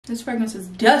This fragrance is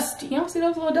dusty. You don't see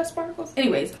those little dust particles?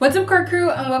 Anyways, what's up, Core Crew,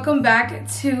 and welcome back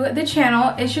to the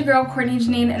channel. It's your girl, Courtney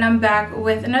Janine, and I'm back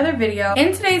with another video.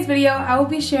 In today's video, I will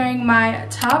be sharing my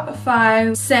top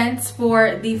 5 scents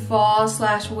for the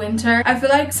fall/winter. I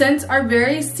feel like scents are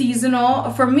very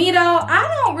seasonal. For me though,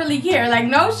 I don't really care. Like,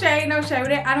 no shade with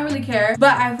it. I don't really care.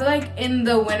 But I feel like in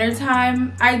the winter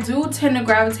time, I do tend to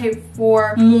gravitate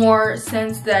for more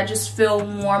scents that just feel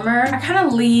warmer. I kind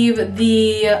of leave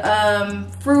the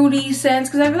fruity scents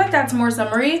because I feel like that's more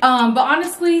summery. But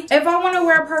honestly, if I want to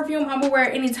wear a perfume, I'm gonna wear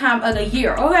it any time of the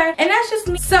year, okay? And that's just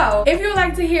me. So if you would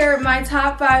like to hear my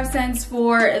top 5 scents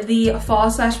for the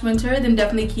fall/winter, then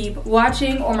definitely keep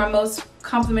watching, or my most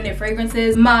complimented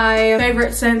fragrances, my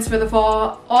favorite scents for the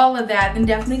fall, all of that, then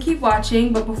definitely keep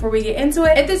watching. But before we get into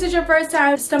it, if this is your first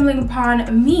time stumbling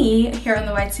upon me here on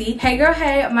the YT, hey girl,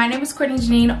 hey, my name is Courtney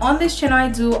Janine. On this channel, I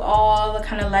do all the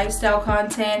kind of lifestyle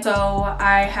content. So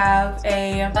I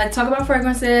like to talk about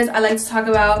fragrances, I like to talk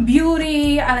about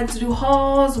beauty, I like to do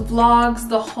hauls, vlogs,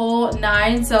 the whole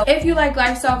 9. So if you like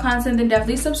lifestyle content, then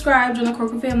definitely subscribe, join the Core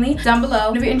Crew family down below.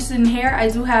 And if you're interested in hair, I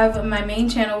do have my main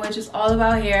channel, which is all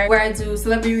about hair, where I do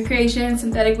celebrity recreation,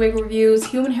 synthetic wig reviews,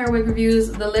 human hair wig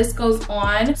reviews, the list goes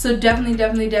on. So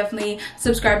definitely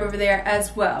subscribe over there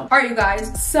as well. Alright, you guys,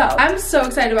 so I'm so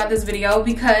excited about this video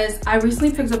because I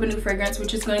recently picked up a new fragrance,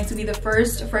 which is going to be the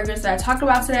first fragrance that I talked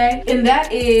about today, and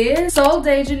that is Sol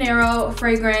de Janeiro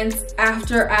fragrance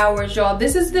After Hours, y'all.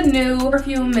 This is the new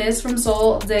perfume mist from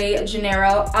Sol de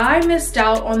Janeiro. I missed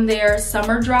out on their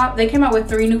summer drop. They came out with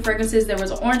 3 new fragrances. There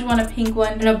was an orange one, a pink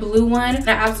one, and a blue one, and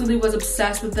I absolutely was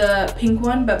obsessed with the pink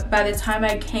one. But by the time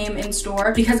I came in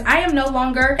store, because I am no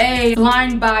longer a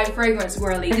blind buy fragrance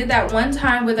girly. I did that one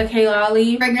time with a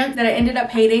Kayali fragrance that I ended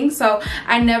up hating, so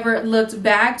I never looked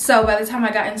back. So by the time I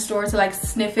got in store to like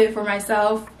sniff it for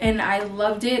myself and I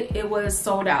loved it, it was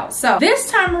sold out. So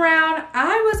this time around,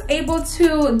 I was able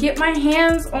to get my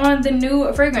hands on the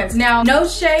new fragrance. Now, no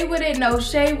shade with it, no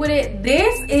shade with it.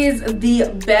 This is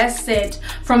the best scent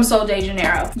from Sol de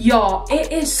Janeiro. Y'all,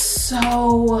 it is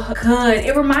so good.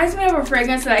 It reminds me of a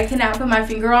fragrance that I cannot put my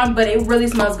finger on, but it really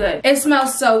smells good. It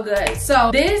smells so good.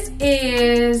 So this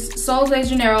is Sol de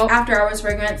Janeiro After Hours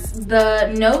fragrance. The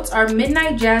notes are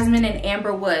midnight jasmine and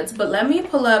amber woods. But let me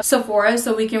pull up Sephora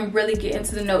so we can really get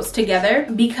into the notes together,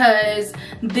 because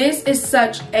this is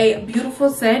such a beautiful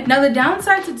scent. Now the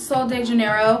downside to Sol de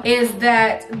Janeiro is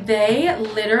that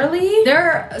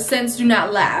their scents do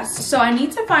not last. So I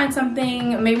need to find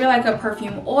something, maybe like a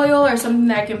perfume oil or something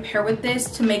that I can pair with this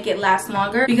to make it last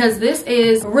longer, because this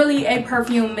is really a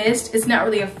perfume mist. It's not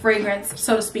really a fragrance,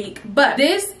 so to speak, but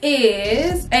this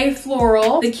is a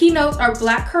floral. The key notes are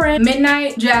blackcurrant,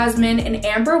 midnight jasmine, and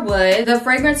amber wood. The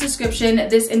fragrance description: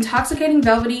 this intoxicating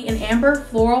velvety and amber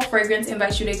floral fragrance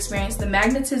invites you to experience the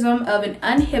magnetism of an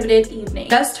uninhibited evening.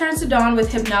 Thus turns to dawn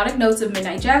with hypnotic notes of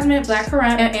midnight jasmine,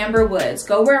 blackcurrant, and amber woods.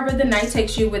 Go wherever the night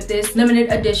takes you with this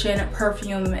limited edition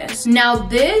perfume mist. Now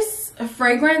this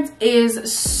fragrance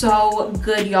is so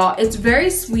good, y'all. It's very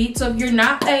sweet, so if you're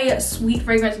not a sweet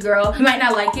fragrance girl, you might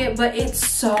not like it, but it's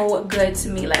so good to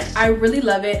me. Like, I really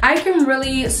love it. I can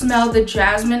really smell the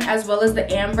jasmine as well as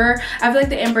the amber. I feel like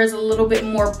the amber is a little bit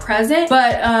more present,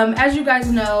 but as you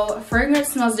guys know, fragrance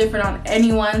smells different on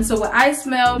anyone. So what I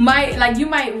smell you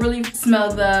might really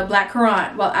smell the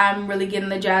blackcurrant, while I'm really getting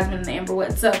the jasmine and the amber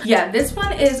wood. So yeah, this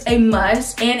one is a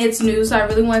must, and it's new, so I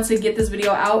really wanted to get this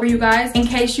video out for you guys in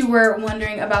case you were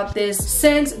wondering about this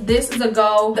scent. This is a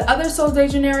go. The other Sol de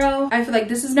Janeiro, I feel like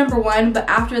this is number 1, but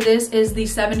after this is the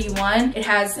 71. It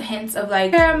has hints of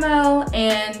like caramel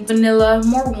and vanilla,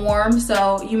 more warm,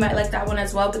 so you might like that one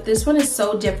as well. But this one is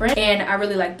so different, and I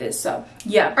really like this. So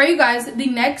yeah. All right, you guys, the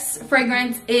next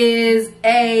fragrance is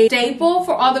a staple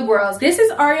for all the girls. This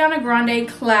is Ariana Grande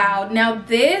Cloud. Now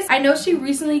this, I know she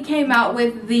recently came out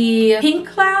with the pink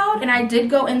cloud, and I did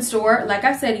go in store. Like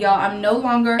I said, y'all, I'm no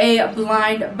longer a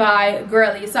blind buy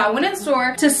girly, so I went in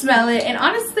store to smell it, and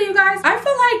honestly, you guys, I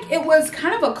feel like it was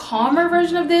kind of a calmer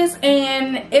version of this.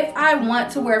 And if I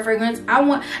want to wear a fragrance, I don't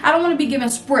want to be given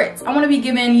spritz. I want to be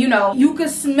given, you know, you could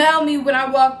smell me when I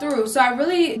walk through. So I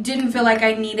really didn't feel like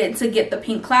I needed to get the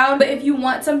pink cloud. But if you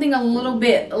want something a little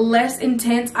bit less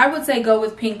intense, I would say go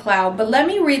with pink cloud. But let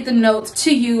me read the notes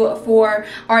to you for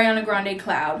Ariana Grande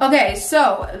Cloud. Okay,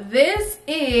 so this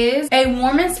is a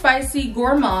warm and spicy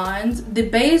gourmand. The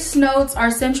base notes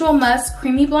are sensual sensual musk,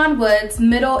 creamy blonde woods.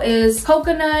 Middle is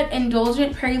coconut,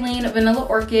 indulgent praline, vanilla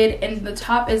orchid, and the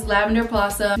top is lavender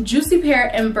blossom, juicy pear,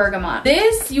 and bergamot.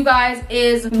 This, you guys,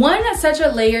 is such a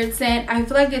layered scent. I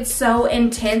feel like it's so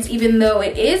intense, even though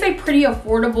it is a pretty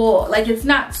affordable, like it's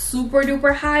not super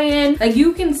duper high end. Like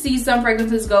you can see some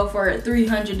fragrances go for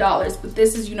 $300, but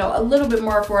this is, you know, a little bit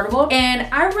more affordable. And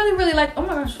I really like, oh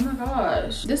my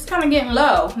gosh, this is kind of getting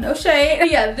low, no shade.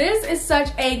 But yeah, this is such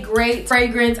a great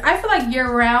fragrance. I feel like year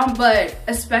round, but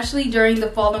especially during the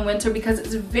fall and winter, because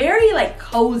it's very like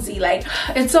cozy. Like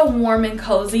it's so warm and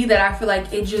cozy that I feel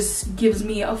like it just gives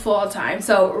me a fall time.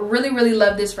 So really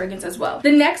love this fragrance as well.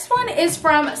 The next one is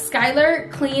from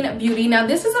Skylar Clean Beauty. Now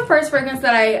this is the first fragrance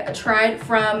that I tried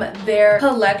from their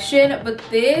collection, but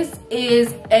this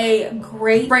is a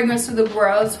great fragrance for the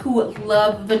girls who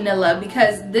love vanilla,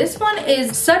 because this one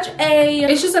is such a,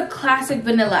 it's just a classic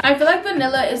vanilla. I feel like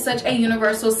vanilla is such a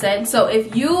universal scent, so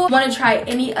if you want to try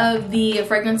any of the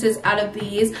fragrances out of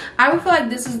these, I would feel like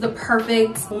this is the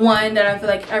perfect one that I feel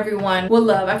like everyone will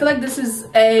love. I feel like this is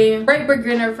a great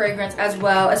beginner fragrance as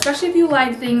well, especially if you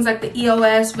like things like the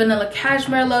EOS vanilla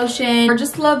cashmere lotion or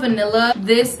just love vanilla.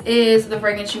 This is the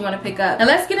fragrance you want to pick up. Now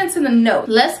let's get into the notes.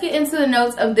 Let's get into the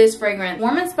notes of this fragrance.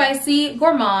 Warm and spicy,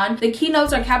 gourmand. The key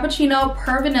notes are cappuccino,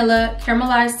 pearl vanilla,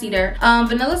 caramelized cedar.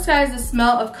 Vanilla sky is the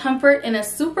smell of comfort in a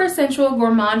super sensual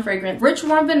gourmand fragrance. Rich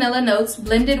warm vanilla notes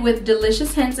blended with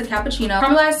delicious hints of cappuccino.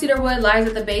 Caramelized cedar wood lies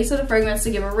at the base of the fragrance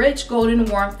to give a rich golden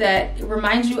warmth that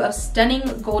reminds you of stunning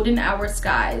golden hour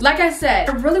skies. Like I said,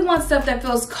 I really want stuff that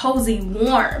feels cozy,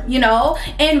 warm, you know,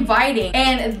 inviting,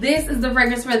 and this is the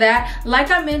fragrance for that.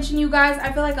 Like I mentioned, you guys,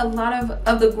 I feel like a lot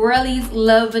of the girlies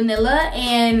love vanilla,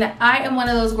 and I am one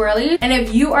of those girlies, and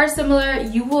if you are similar,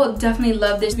 you will definitely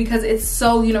love this because it's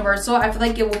so universal. I feel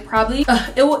like it will probably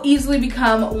it will easily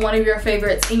become one of your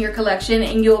favorites in your collection,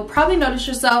 and you'll probably notice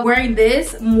yourself wearing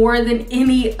this more than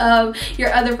any of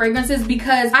your other fragrances,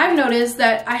 because I've noticed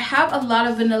that I have a lot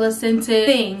of vanilla scented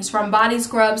things, from body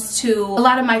scrubs to a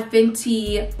lot of my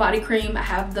Fenty body cream. I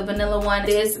have the vanilla one.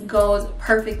 This goes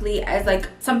perfectly as like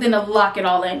something to lock it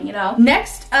all in, you know.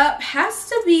 Next up has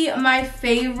to be my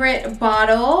favorite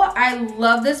bottle. I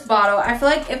love this bottle. I feel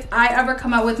like if I ever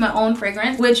come out with my own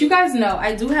fragrance, which you guys know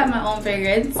I do have my own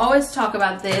fragrance, I always talk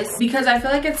about this because I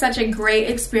feel like it's such a great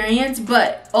experience.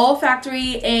 But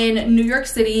Olfactory in New York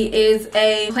City is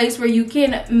a place where you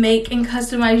can make and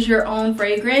customize your own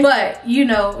fragrance, but you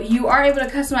know, you are able to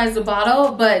customize the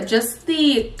bottle, but just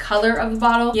the color of the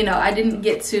bottle, you know, I didn't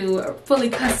get to fully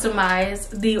customize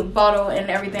the bottle and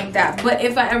everything like that. But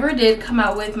if I ever did come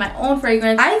out with my own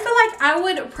fragrance, I feel like I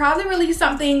would probably release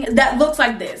something that looks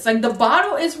like this. Like the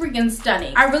bottle is freaking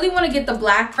stunning. I really want to get the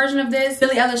black version of this,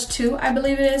 Billie Eilish 2 I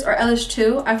believe it is, or Eilish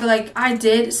 2. I feel like I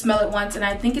did smell it once and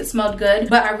I think it smelled good,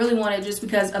 but I really want it just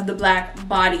because of the black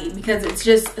body, because it's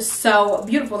just so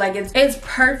beautiful. Like it's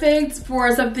perfect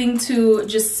for something to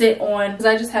just sit on, because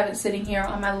I just have it sitting here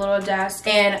on my little desk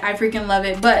and I freaking love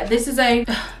it. But this is a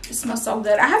it smells so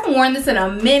good. I haven't worn this in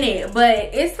a minute, but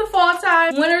it's the fall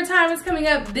time, winter time is coming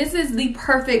up. This is the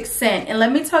perfect scent, and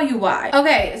let me tell you why.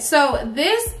 Okay, so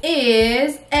this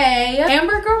is a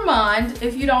amber gourmand.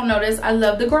 If you don't notice, I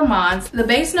love the gourmands. The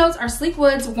base notes are sleek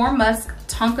woods, warm musk,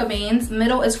 tonka beans.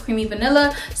 Middle is creamy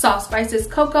vanilla, soft spices,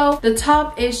 cocoa. The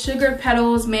top is sugared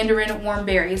petals, mandarin, warm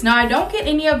berries. Now I don't get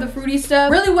any of the fruity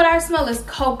stuff. Really what I smell is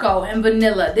cocoa and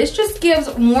vanilla. This just gives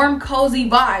warm, cozy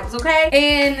vibes, okay?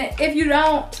 And if you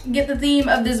don't get the theme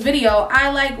of this video, I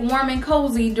like warm and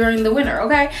cozy during the winter,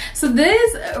 okay? So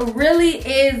this really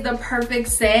is the perfect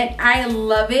scent. I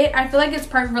love it. I feel like it's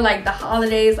perfect for like the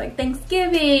holidays, like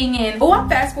Thanksgiving, and oh, I'm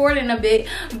fast forwarding a bit,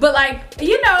 but like,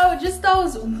 you know, just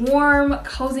those warm,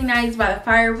 cozy nights by the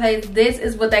fireplace. This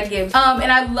is what that gives.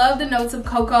 And I love the notes of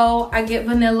cocoa. I get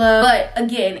vanilla, but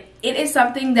again, it is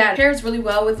something that pairs really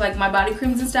well with like my body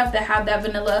creams and stuff that have that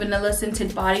vanilla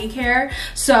scented body care.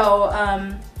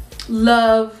 So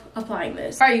love applying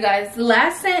this. All right, you guys, the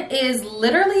last scent is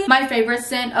literally my favorite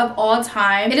scent of all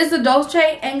time. It is the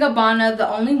Dolce & Gabbana, the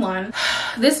only one.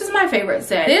 This is my favorite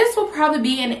scent. This will probably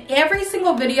be in every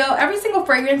single video, every single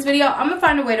fragrance video. I'm gonna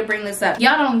find a way to bring this up.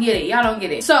 Y'all don't get it, y'all don't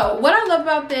get it. So what I love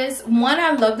about this, one,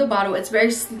 I love the bottle. It's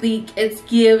very sleek. It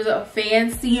gives a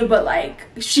fancy but like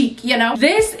chic, you know.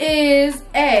 This is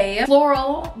a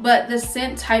floral, but the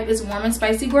scent type is warm and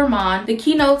spicy gourmand. The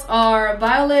key notes are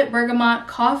violet, bergamot,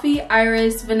 coffee,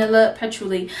 iris, vanilla, vanilla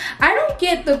patchouli. I don't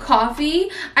get the coffee.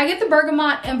 I get the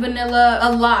bergamot and vanilla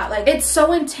a lot. Like, it's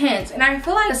so intense. And I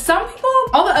feel like some people,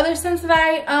 all the other scents that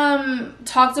I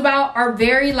talked about are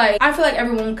very like, I feel like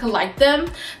everyone could like them.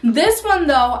 This one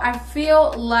though, I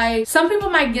feel like some people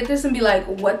might get this and be like,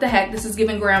 what the heck, this is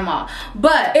giving grandma.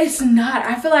 But it's not.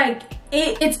 I feel like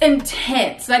it's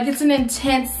intense. Like, it's an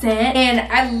intense scent,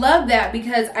 and I love that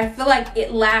because I feel like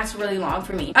it lasts really long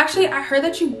for me. Actually, I heard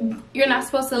that you're not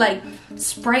supposed to like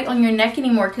spray on your neck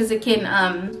anymore because it can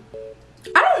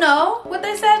I don't know what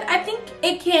they said. I think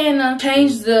it can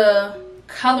change the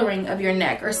coloring of your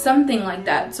neck or something like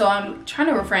that, so I'm trying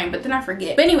to refrain, but then I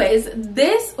forget. But anyways,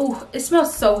 this, oh, it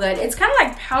smells so good. It's kind of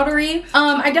like powdery.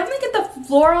 I definitely get the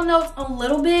floral notes a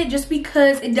little bit just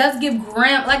because it does give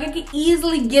like it could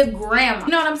easily give grandma,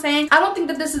 you know what I'm saying? I don't think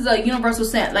that this is a universal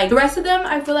scent. Like the rest of them,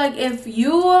 I feel like if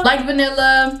you like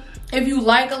vanilla, if you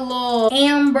like a little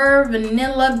amber,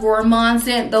 vanilla, gourmand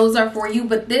scent, those are for you.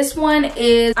 But this one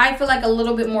is, I feel like, a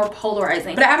little bit more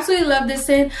polarizing. But I absolutely love this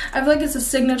scent. I feel like it's a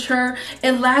signature.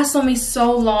 It lasts on me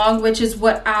so long, which is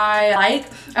what I like.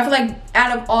 I feel like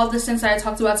out of all the scents that I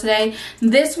talked about today,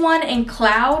 this one and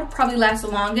Cloud probably last the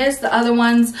longest. The other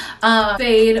ones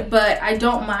fade, but I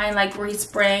don't mind like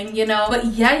respraying, you know. But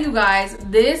yeah, you guys,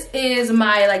 this is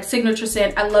my like signature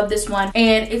scent. I love this one,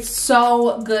 and it's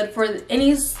so good for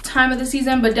any time of the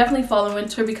season, but definitely fall and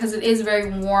winter because it is very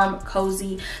warm,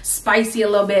 cozy, spicy a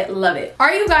little bit. Love it. All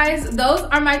right, you guys, those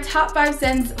are my top 5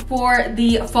 scents for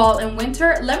the fall and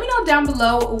winter. Let me know down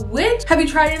below, which have you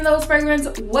tried any of those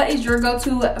fragrances? What is your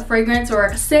go-to fragrance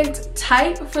or scent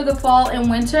type for the fall and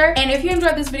winter? And if you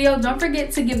enjoyed this video, don't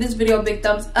forget to give this video a big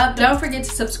thumbs up. Don't forget to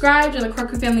subscribe, join the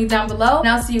Crocker family down below, and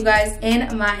I'll see you guys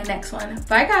in my next one.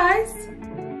 Bye, guys.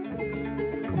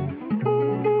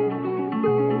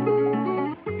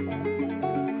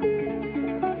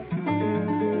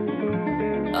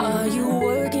 Are you